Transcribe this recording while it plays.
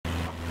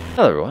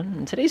Hello everyone,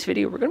 in today's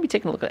video we're going to be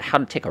taking a look at how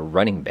to take a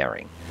running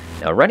bearing.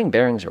 Now running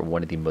bearings are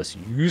one of the most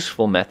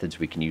useful methods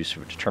we can use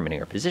for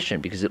determining our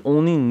position because it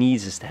only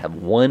needs us to have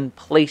one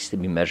place to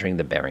be measuring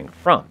the bearing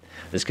from.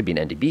 This could be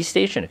an NDB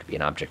station, it could be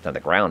an object on the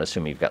ground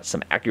assuming you've got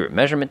some accurate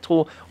measurement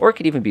tool, or it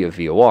could even be a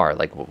VOR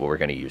like what we're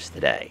going to use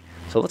today.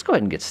 So let's go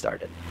ahead and get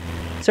started.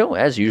 So,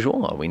 as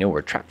usual, we know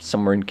we're trapped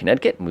somewhere in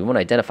Connecticut, and we want to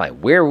identify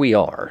where we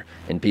are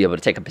and be able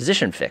to take a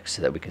position fix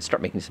so that we can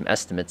start making some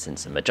estimates and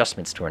some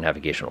adjustments to our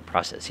navigational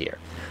process here.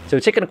 So,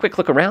 taking a quick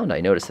look around,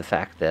 I noticed the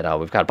fact that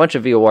we've got a bunch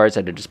of VORs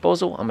at our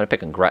disposal. I'm going to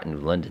pick on Groton,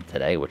 New London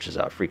today, which is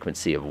a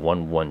frequency of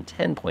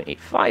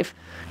 1110.85.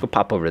 Go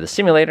pop over to the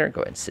simulator,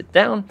 go ahead and sit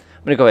down.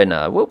 I'm going to go ahead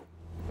and,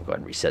 go ahead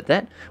and reset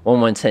that.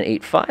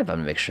 1110.85. I'm going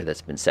to make sure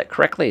that's been set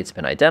correctly. It's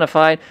been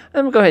identified.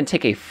 I'm going to go ahead and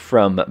take a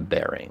from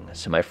bearing.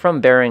 So my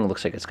from bearing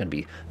looks like it's going to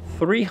be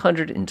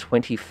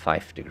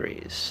 325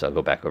 degrees. So I'll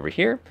go back over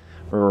here,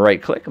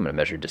 right click. I'm going to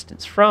measure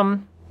distance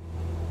from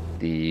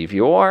the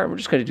VOR. We're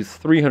just going to do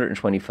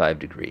 325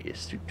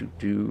 degrees.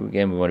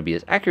 Again, we want to be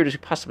as accurate as we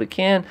possibly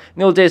can. In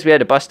the old days, we had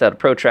to bust out a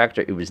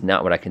protractor. It was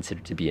not what I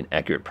considered to be an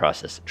accurate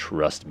process.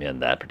 Trust me on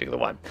that particular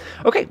one.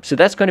 Okay, so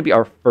that's going to be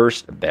our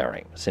first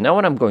bearing. So now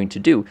what I'm going to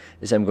do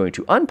is I'm going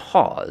to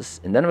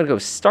unpause, and then I'm going to go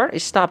start a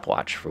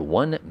stopwatch for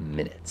 1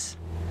 minute.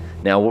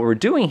 Now, what we're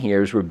doing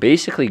here is we're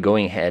basically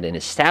going ahead and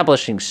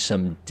establishing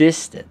some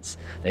distance.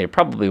 Now, you're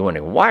probably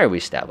wondering, why are we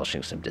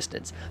establishing some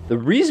distance? The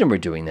reason we're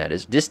doing that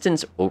is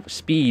distance over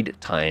speed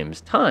times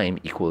time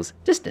equals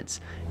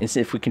distance. And so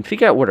if we can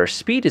figure out what our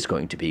speed is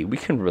going to be, we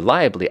can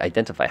reliably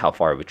identify how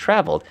far we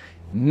traveled,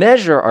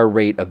 measure our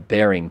rate of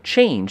bearing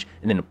change,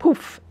 and then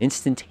poof,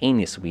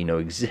 instantaneously we know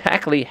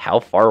exactly how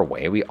far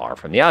away we are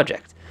from the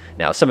object.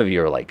 Now, some of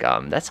you are like,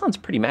 that sounds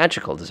pretty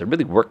magical. Does it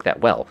really work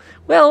that well?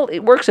 Well, it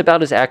works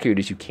about as accurate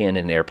as you can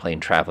in an airplane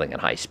traveling at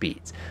high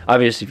speeds.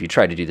 Obviously, if you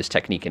try to do this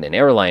technique in an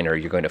airliner,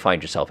 you're going to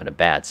find yourself in a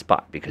bad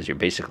spot because you're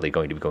basically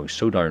going to be going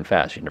so darn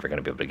fast, you're never going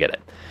to be able to get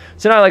it.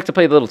 So now I like to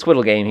play the little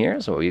twiddle game here.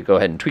 So we go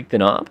ahead and tweak the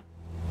knob.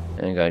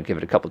 And go ahead and give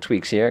it a couple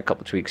tweaks here, a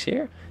couple tweaks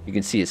here. You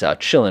can see it's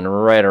chilling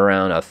right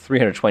around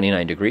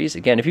 329 degrees.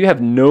 Again, if you have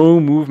no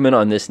movement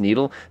on this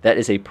needle, that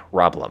is a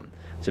problem.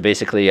 So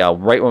basically,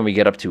 right when we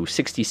get up to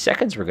 60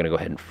 seconds, we're going to go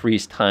ahead and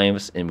freeze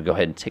times, and we go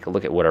ahead and take a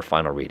look at what our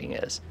final reading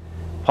is.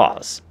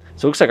 Pause.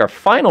 So it looks like our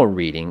final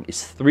reading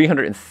is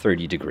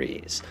 330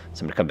 degrees. So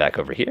I'm going to come back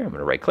over here. I'm going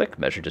to right-click,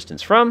 measure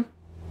distance from,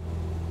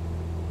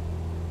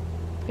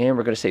 and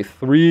we're going to say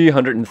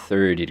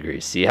 330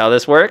 degrees. See how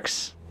this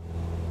works?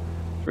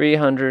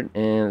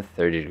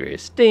 330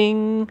 degrees.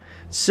 Ding!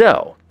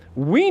 So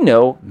we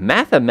know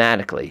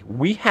mathematically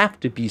we have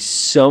to be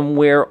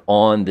somewhere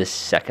on this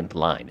second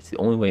line. It's the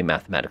only way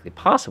mathematically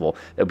possible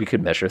that we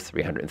could measure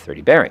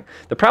 330 bearing.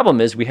 The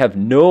problem is we have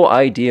no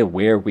idea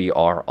where we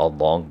are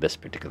along this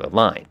particular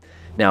line.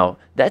 Now,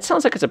 that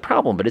sounds like it's a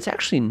problem, but it's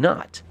actually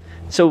not.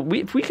 So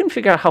if we can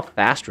figure out how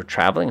fast we're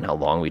traveling and how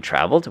long we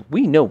traveled,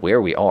 we know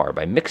where we are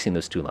by mixing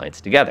those two lines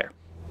together.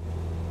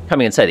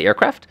 Coming inside the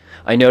aircraft,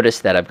 I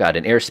noticed that I've got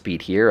an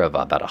airspeed here of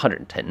about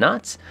 110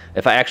 knots.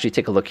 If I actually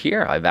take a look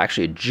here, I've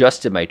actually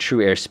adjusted my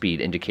true airspeed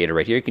indicator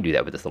right here. You can do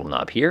that with this little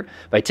knob here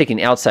by taking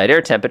the outside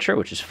air temperature,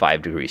 which is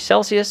 5 degrees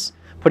Celsius,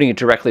 putting it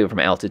directly over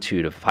my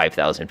altitude of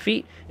 5,000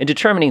 feet, and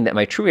determining that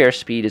my true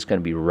airspeed is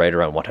going to be right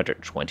around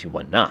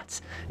 121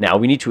 knots. Now,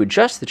 we need to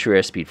adjust the true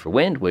airspeed for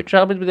wind, which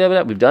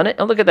we've done it,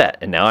 and look at that.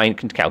 And now I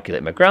can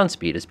calculate my ground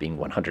speed as being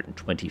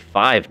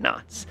 125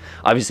 knots.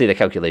 Obviously, the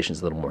calculation is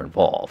a little more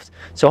involved.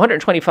 So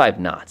 125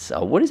 knots,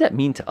 what does that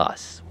mean to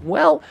us?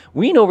 Well,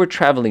 we know we're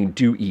traveling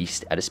due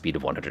east at a speed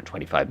of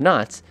 125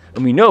 knots,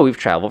 and we know we've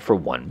traveled for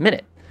 1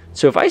 minute.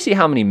 So if I see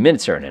how many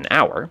minutes are in an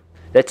hour,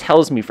 that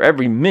tells me for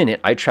every minute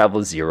I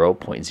travel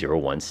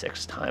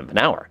 0.016 times an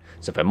hour.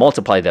 So if I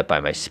multiply that by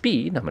my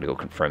speed, I'm going to go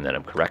confirm that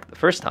I'm correct the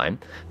first time.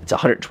 It's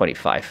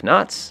 125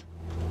 knots.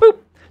 Boop.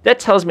 That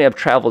tells me I've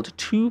traveled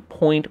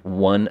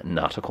 2.1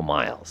 nautical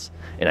miles.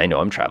 And I know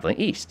I'm traveling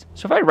east.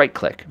 So if I right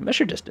click,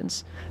 measure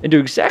distance, and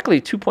do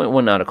exactly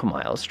 2.1 nautical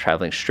miles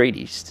traveling straight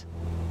east,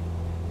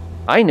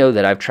 I know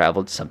that I've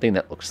traveled something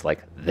that looks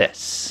like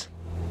this.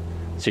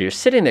 So you're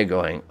sitting there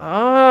going,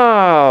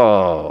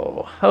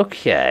 oh,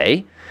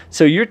 okay.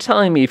 So you're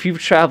telling me if you've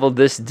traveled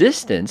this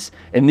distance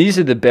and these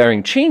are the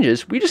bearing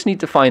changes, we just need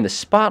to find the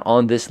spot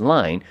on this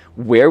line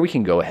where we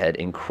can go ahead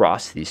and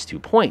cross these 2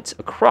 points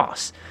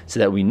across so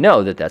that we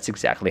know that that's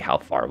exactly how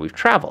far we've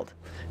traveled.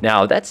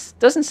 Now, that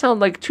doesn't sound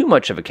like too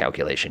much of a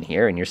calculation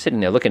here, and you're sitting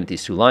there looking at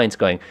these two lines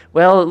going,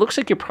 well, it looks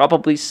like you're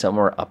probably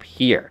somewhere up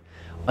here.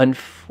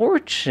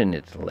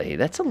 Unfortunately,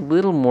 that's a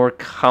little more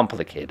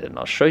complicated, and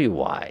I'll show you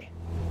why.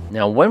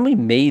 Now, when we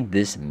made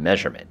this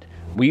measurement,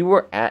 we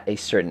were at a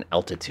certain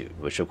altitude,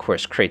 which of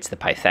course creates the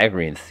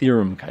Pythagorean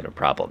theorem kind of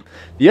problem.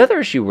 The other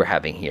issue we're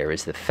having here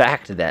is the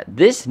fact that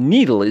this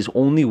needle is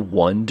only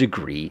 1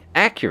 degree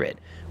accurate.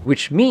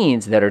 which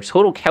means that our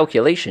total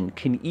calculation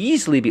can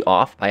easily be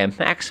off by a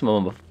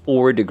maximum of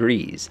 4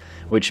 degrees,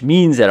 which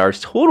means that our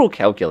total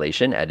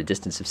calculation at a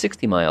distance of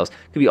 60 miles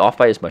could be off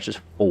by as much as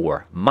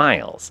 4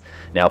 miles.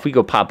 Now, if we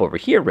go pop over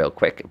here real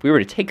quick, if we were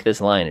to take this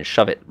line and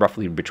shove it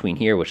roughly between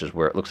here, which is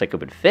where it looks like it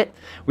would fit,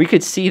 we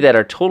could see that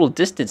our total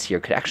distance here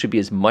could actually be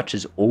as much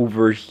as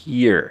over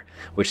here,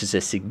 which is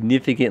a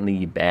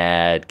significantly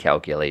bad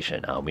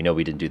calculation. We know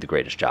we didn't do the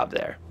greatest job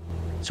there.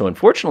 So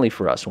unfortunately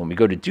for us, when we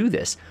go to do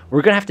this,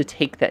 we're going to have to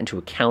take that into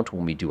account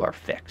when we do our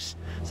fix.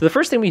 So the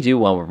first thing we do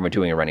while we're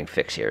doing a running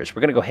fix here is we're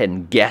going to go ahead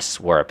and guess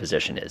where our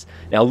position is.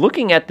 Now,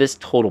 looking at this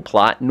total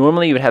plot,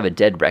 normally you would have a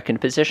dead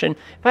reckoned position.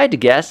 If I had to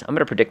guess, I'm going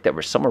to predict that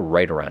we're somewhere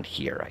right around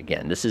here.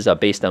 Again, this is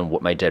based on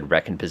what my dead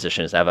reckoned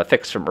position is. I have a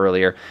fix from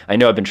earlier. I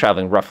know I've been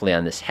traveling roughly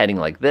on this heading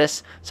like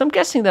this, so I'm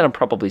guessing that I'm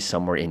probably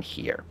somewhere in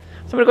here.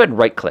 So I'm going to go ahead and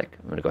right click.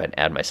 I'm going to go ahead and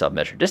add myself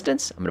measure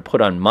distance. I'm going to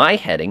put on my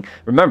heading.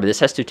 Remember,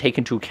 this has to take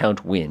into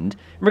account wind.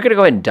 And we're going to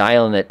go ahead and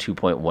dial in that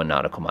 2.1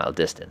 nautical mile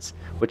distance,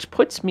 which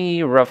puts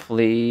me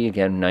roughly,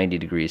 again, 90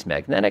 degrees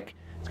magnetic.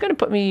 It's going to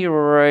put me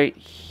right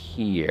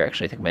here.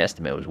 Actually, I think my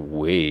estimate was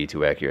way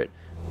too accurate.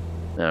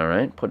 All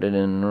right, put it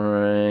in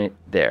right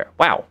there.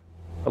 Wow.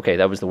 Okay,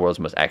 that was the world's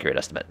most accurate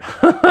estimate.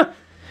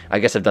 I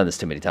guess I've done this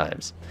too many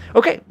times.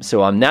 Okay,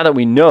 so now that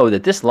we know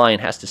that this line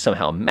has to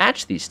somehow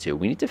match these two,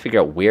 we need to figure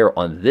out where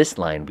on this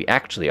line we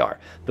actually are.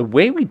 The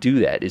way we do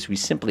that is we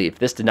simply, if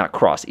this did not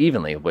cross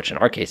evenly, which in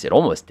our case it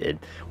almost did,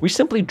 we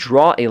simply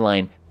draw a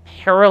line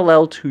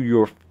parallel to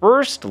your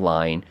first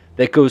line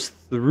that goes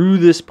through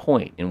this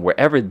point. And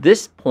wherever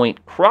this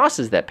point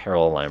crosses that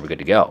parallel line, we're good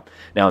to go.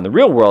 Now, in the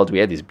real world, we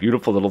have these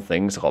beautiful little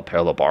things called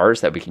parallel bars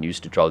that we can use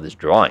to draw this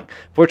drawing.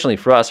 Fortunately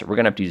for us, we're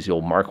going to have to use the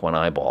old Mark 1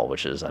 eyeball,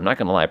 which is, I'm not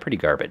going to lie, pretty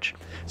garbage.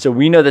 So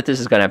we know that this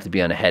is going to have to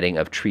be on a heading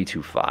of tree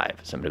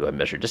 25. So I'm going to go ahead and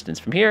measure distance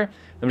from here.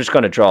 I'm just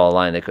going to draw a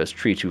line that goes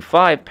tree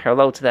 25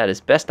 parallel to that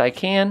as best I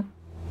can.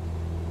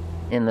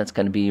 And that's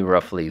going to be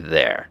roughly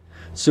there.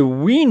 So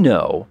we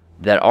know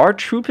that our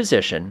true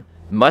position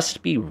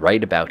must be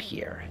right about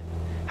here.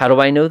 How do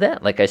I know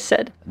that? Like I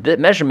said, the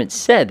measurement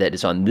said that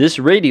it's on this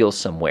radial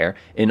somewhere,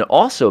 and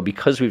also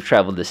because we've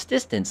traveled this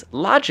distance,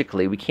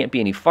 logically we can't be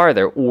any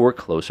farther or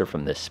closer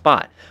from this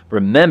spot.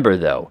 Remember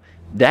though,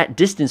 that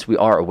distance we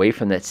are away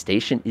from that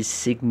station is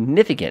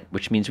significant,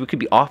 which means we could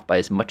be off by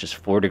as much as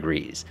 4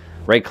 degrees.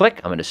 Right click,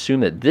 I'm going to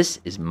assume that this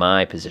is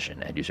my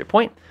position. Add user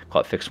point,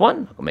 call it fix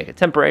 1, I'll make it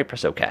temporary,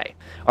 press OK.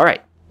 All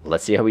right,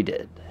 let's see how we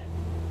did.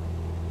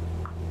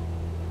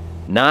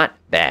 Not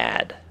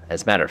bad.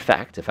 As a matter of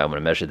fact, if I want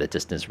to measure the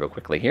distance real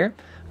quickly here,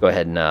 go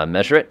ahead and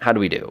measure it. How do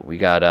we do? We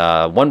got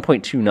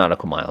 1.2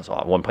 nautical miles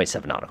off,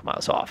 1.7 nautical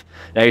miles off.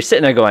 Now you're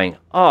sitting there going,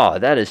 oh,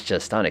 that is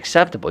just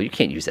unacceptable. You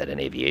can't use that in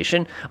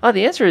aviation.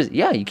 The answer is,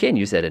 yeah, you can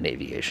use that in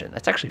aviation.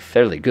 That's actually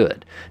fairly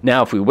good.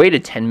 Now, if we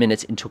waited 10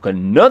 minutes and took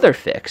another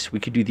fix, we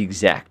could do the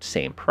exact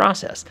same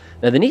process.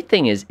 Now, the neat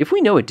thing is, if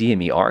we know a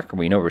DME arc, and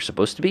we know where we're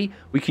supposed to be,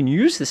 we can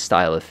use this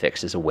style of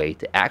fix as a way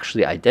to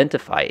actually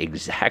identify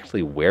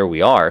exactly where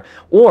we are,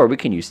 or we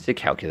can use it to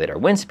calculate our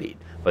wind speed.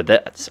 But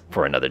that's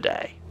for another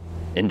day.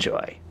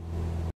 Enjoy.